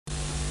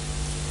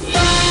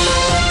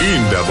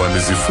Indaba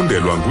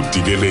nizifundelwa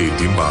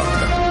nguDikeledi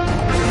Mbala.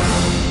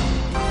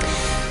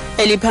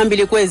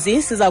 Eliphambili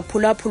kwezi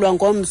sizakuphula-phulwa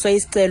ngomso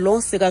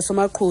isicelo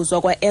sikaSomaqhuzu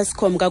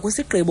wakwaEskom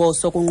ngakwisigqibo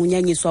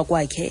sokunqunyanyiswa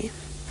kwakhe.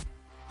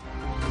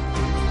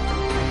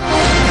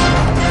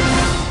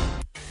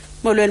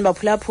 Molweni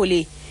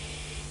baphulaphuli.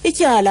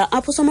 Ityala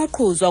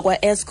aph'usomaqhuzu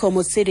wakwaEskom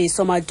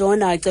uTshediso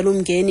Matona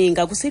acel'umngeni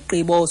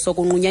ngakwisigqibo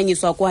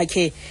sokunqunyanyiswa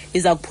kwakhe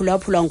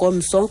lizakuphula-phulwa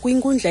ngomso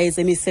kwinkundla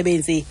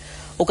yezemisebenzi.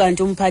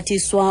 Ukanti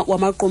umphathiswa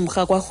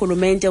wamaqumrha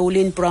kwarhulumente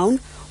uLynne Brown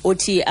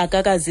uthi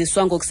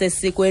akakaziswa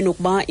ngokusesikweni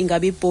ukuba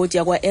ingabi ibhodi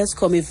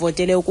yakwaEskom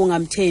ivotele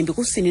ukungamthembi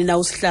kusini na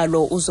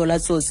usihlalo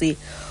uZola-Tsotsi.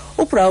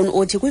 uBrown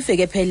uthi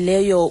kwiveki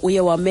ephelileyo uye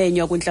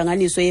wamenywa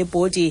kwintlanganiso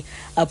yebhodi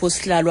apho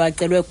usihlalo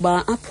acelwe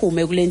ukuba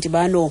aphume kule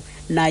ndibano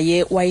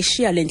naye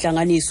wayishiya le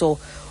ntlanganiso.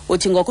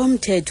 Uthi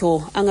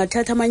ngokomthetho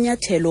angathatha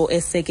amanyathelo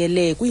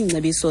esekele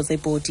kwiingcebiso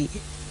zebhodi.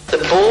 The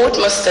board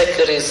must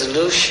take a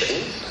resolution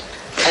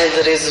and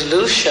the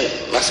resolution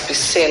must be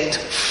sent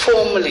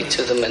formally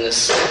to the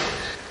minister.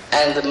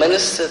 And the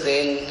minister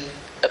then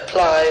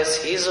applies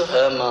his or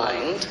her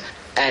mind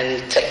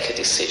and take a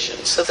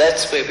decision. So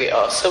that's where we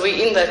are. So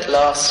we're in that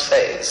last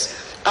phase.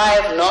 I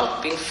have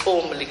not been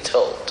formally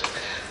told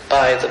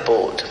by the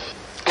board.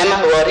 Am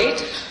I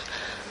worried?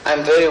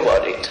 I'm very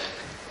worried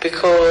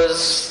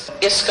because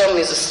Eskom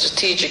is a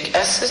strategic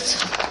asset.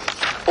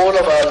 All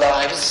of our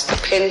lives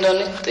depend on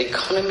it. The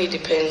economy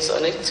depends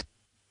on it.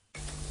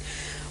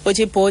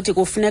 Uthi ibhodi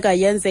kufuneka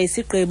yenze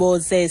isigqibo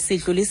ze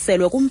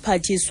sidluliselwe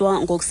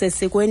kumphathiswa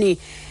ngokusesikweni.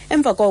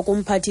 Emva koko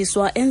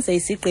umphathiswa enze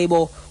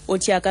isigqibo.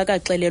 Uthi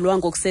akakaxelelwa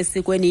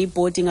ngokusesikweni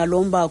ibhodi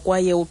ngalomba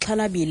kwaye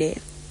uxhalabile.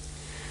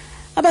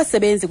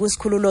 Abasebenzi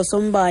kwisikhululo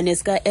sombane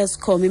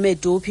sikaEskom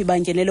iMeduphi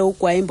bangenele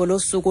ugwayimbo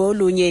losuku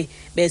olunye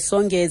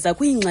besongeza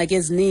kwiingxaki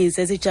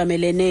ezininzi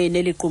ezijamelene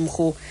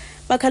neliqumrhu.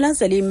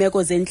 Bakhalazela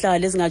iimeko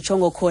zentlalo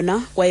ezingatshongo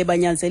khona kwaye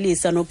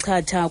banyanzelisa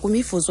nokuchatha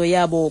kwimivuzo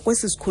yabo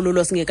kwesi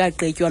sikhululo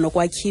singekagqitywa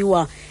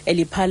nokwakhiwa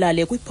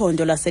eliphalale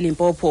kwiphondo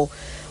laseLimpopo.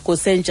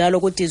 Kusenjalo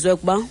kudizwe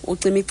ukuba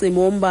ucimicimi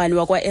wombane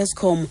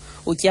wakwaEskom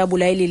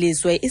utyabula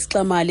ililizwe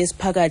isixamali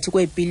esiphakathi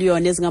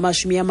kweebhiliyoni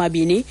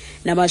ezingama-20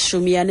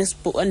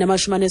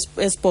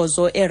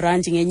 nama-48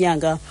 eerandi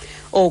ngenyanga.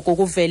 Oku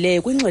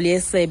kuvele kwingxelo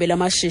yesebe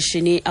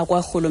lamashishini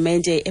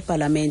akwarhulumente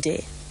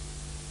epalamente.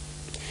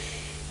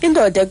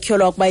 Indoda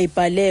ekutyholwa ukuba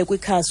ibhale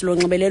kwikhasi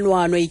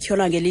lonxibelelwano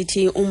ityholwa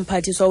ngelithi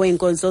umphathiswa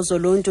weenkonzo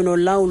zoluntu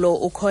nolawulo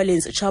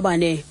uCollins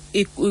Chabane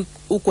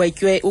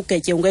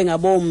ugetyengwe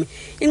ngabom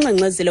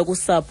ingxengxezile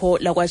kusapho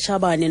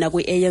lakwaChabane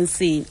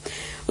nakwi-ANC.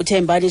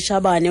 uThembani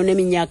Chabane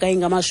uneminyaka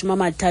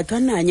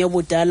engama-31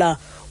 obudala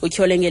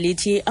utyhole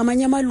ngelithi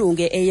amanye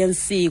amalungu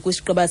e-ANC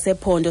kwisigqiba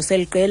sephondo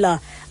seliqela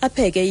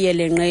apheke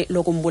iyelenqe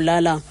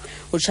lokumbulala.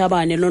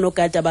 uChabane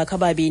nonogada bakhe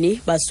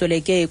ababini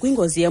basweleke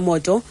kwingozi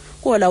yemoto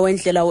kuhola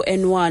wendlela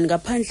u-N1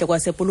 ngaphandle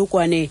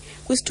kwasePulukwane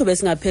kwisithuba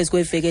esingaphezu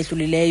kweveki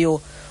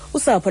edlulileyo.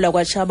 Usapho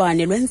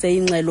lakwaChabane lwenze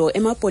ingxelo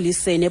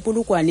emapoliseni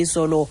ePulukwane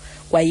izolo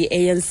kwaye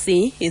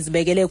i-ANC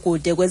izibekele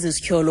kude kwezi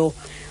zityholo.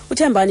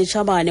 uThembani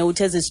Chabane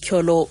uthe ezi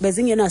zityholo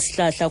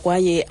bezingenasihlahla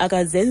kwaye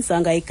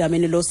akazenzanga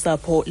igameni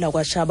losapho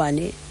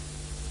lakwaChabane.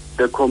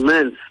 The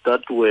comments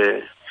that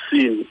were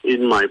seen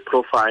in my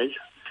profile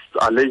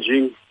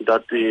alleging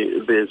that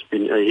there's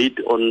been a hit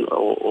on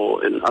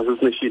or an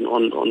assassination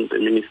on the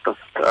minister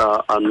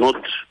are not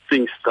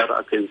things that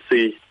I can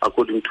say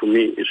according to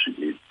me.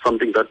 It's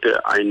something that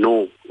I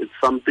know. It's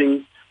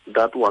something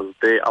that was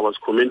there. I was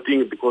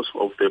commenting because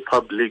of the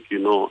public,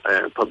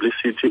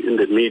 publicity in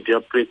the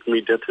media, print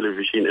media,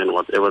 television, and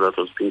whatever that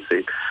was being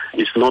said.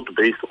 It's not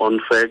based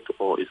on fact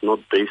or it's not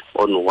based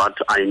on what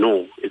I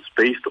know. It's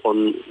based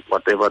on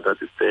whatever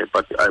that is there.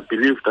 But I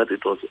believe that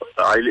it was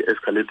highly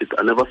escalated.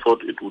 I never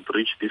thought it would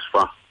reach this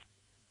far.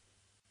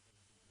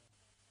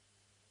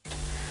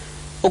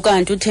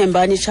 Ukanti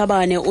uThembani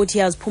Chabane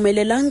uthi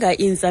aziphumelelanga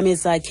iinzame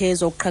zakhe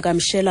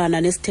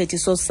zokuqhagamshelana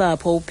nesithethiso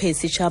sapho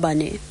uPhesi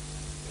Chabane.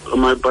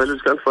 My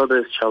biological father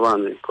is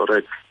Chabane,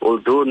 correct.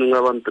 Although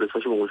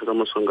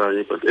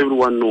but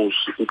everyone knows,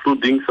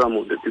 including some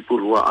of the people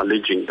who are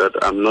alleging that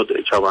I'm not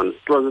a Chabane.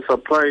 It was a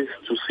surprise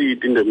to see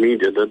it in the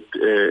media that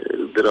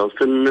there are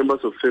some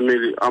members of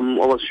family. I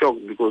was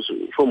shocked because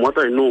from what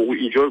I know,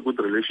 we enjoy a good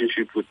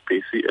relationship with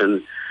Pesi,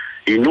 and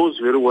he knows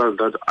very well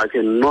that I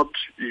cannot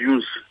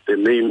use the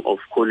name of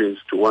Collins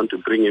to want to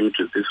bring him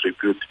to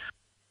disrepute.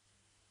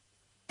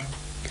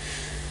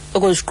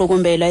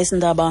 Ukuziqukumbela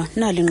isindaba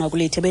nali nqaku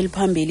lethu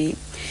beliphambili.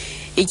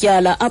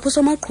 Ityala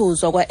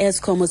aph'usomaqhuzu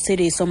wakwaEskom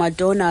uTshediso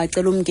Matona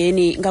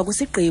acel'umngeni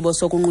ngakwisigqibo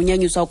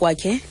sokunqunyanyiswa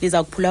kwakhe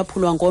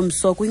lizakuphula-phulwa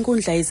ngomso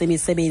kwinkundla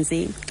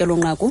yezemisebenzi. Ngelo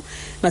nqaku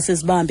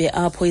masizibambe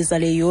apho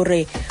izale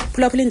yure.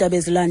 Phulaphula iindaba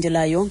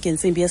ezilandelayo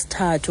ngentsimbi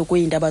yesithathu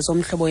kwiindaba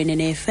zomhlobo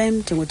wenene FM.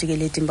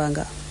 NdinguDikeledi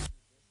Mbala.